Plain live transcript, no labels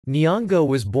Nyong'o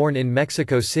was born in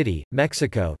Mexico City,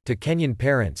 Mexico, to Kenyan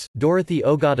parents, Dorothy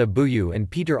Ogada Buyu and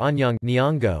Peter Anyang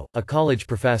Nyong'o, a college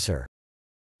professor.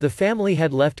 The family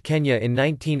had left Kenya in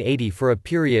 1980 for a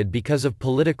period because of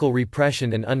political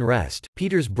repression and unrest.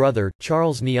 Peter's brother,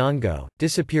 Charles Nyong'o,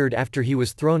 disappeared after he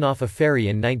was thrown off a ferry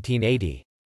in 1980.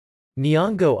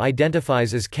 Nyong'o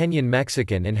identifies as Kenyan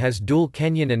Mexican and has dual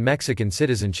Kenyan and Mexican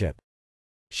citizenship.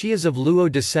 She is of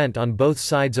Luo descent on both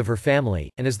sides of her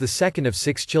family, and is the second of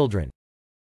 6 children.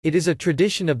 It is a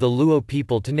tradition of the Luo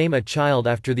people to name a child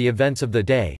after the events of the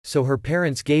day, so her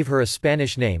parents gave her a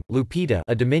Spanish name, Lupita,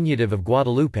 a diminutive of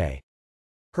Guadalupe.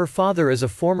 Her father is a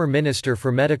former minister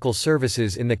for medical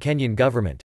services in the Kenyan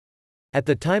government. At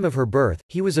the time of her birth,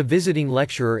 he was a visiting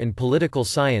lecturer in political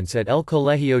science at El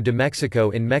Colegio de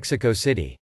Mexico in Mexico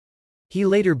City. He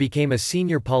later became a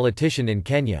senior politician in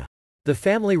Kenya. The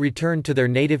family returned to their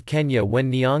native Kenya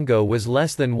when Nyong'o was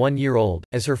less than 1 year old,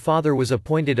 as her father was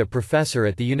appointed a professor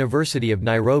at the University of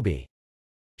Nairobi.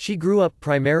 She grew up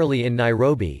primarily in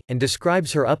Nairobi, and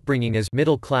describes her upbringing as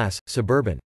middle-class,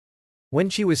 suburban. When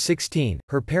she was 16,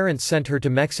 her parents sent her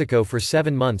to Mexico for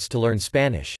 7 months to learn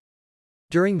Spanish.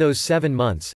 During those 7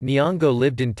 months, Nyong'o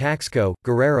lived in Taxco,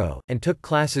 Guerrero, and took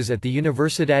classes at the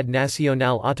Universidad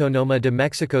Nacional Autónoma de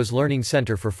Mexico's Learning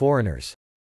Center for Foreigners.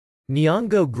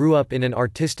 Nyong'o grew up in an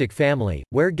artistic family,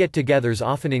 where get-togethers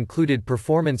often included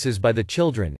performances by the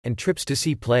children, and trips to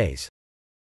see plays.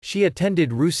 She attended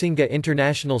Rusinga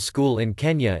International School in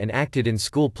Kenya and acted in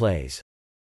school plays.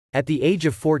 At the age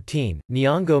of 14,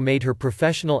 Nyong'o made her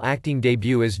professional acting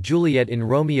debut as Juliet in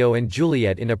Romeo and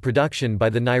Juliet in a production by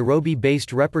the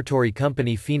Nairobi-based repertory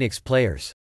company Phoenix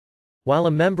Players. While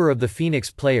a member of the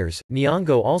Phoenix Players,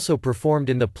 Nyong'o also performed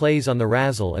in the plays On the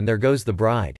Razzle and There Goes the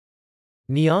Bride.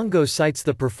 Nyong'o cites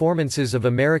the performances of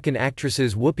American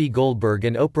actresses Whoopi Goldberg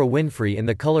and Oprah Winfrey in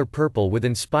The Color Purple with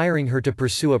inspiring her to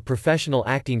pursue a professional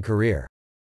acting career.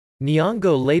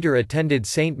 Nyong'o later attended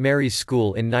St. Mary's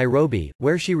School in Nairobi,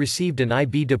 where she received an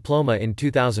IB diploma in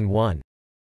 2001.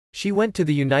 She went to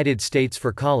the United States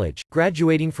for college,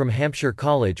 graduating from Hampshire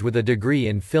College with a degree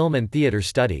in film and theater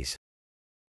studies.